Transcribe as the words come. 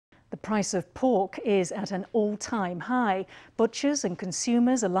price of pork is at an all-time high. Butchers and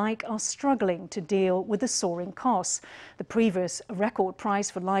consumers alike are struggling to deal with the soaring costs. The previous record price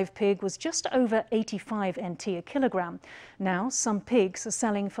for live pig was just over 85 NT a kilogram. Now some pigs are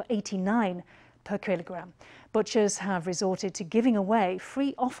selling for 89 per kilogram. Butchers have resorted to giving away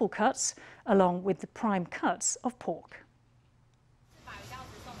free offal cuts along with the prime cuts of pork.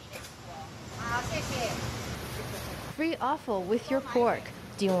 Free offal with your pork.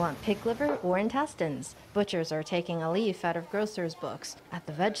 Do you want pig liver or intestines? Butchers are taking a leaf out of grocers' books. At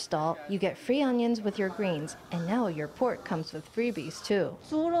the veg stall, you get free onions with your greens, and now your pork comes with freebies too.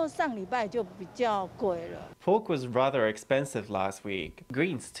 Pork was rather expensive last week.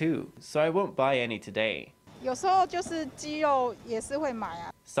 Greens too, so I won't buy any today.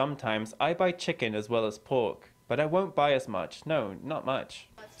 Sometimes I buy chicken as well as pork, but I won't buy as much. No, not much.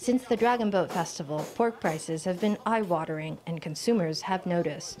 Since the Dragon Boat Festival, pork prices have been eye-watering and consumers have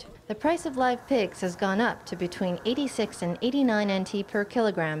noticed. The price of live pigs has gone up to between 86 and 89 NT per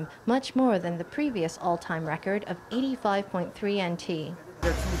kilogram, much more than the previous all-time record of 85.3 NT.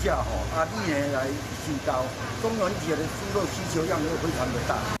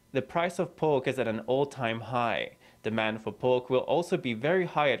 The price of pork is at an all-time high. Demand for pork will also be very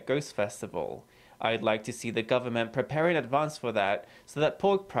high at Ghost Festival. I'd like to see the government prepare in advance for that so that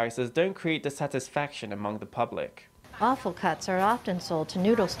pork prices don't create dissatisfaction among the public. Offal cuts are often sold to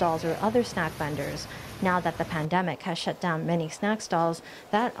noodle stalls or other snack vendors. Now that the pandemic has shut down many snack stalls,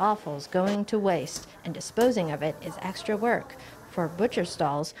 that offal's going to waste, and disposing of it is extra work. For butcher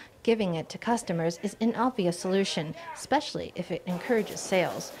stalls, giving it to customers is an obvious solution, especially if it encourages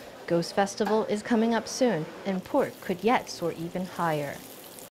sales. Ghost Festival is coming up soon, and pork could yet soar even higher.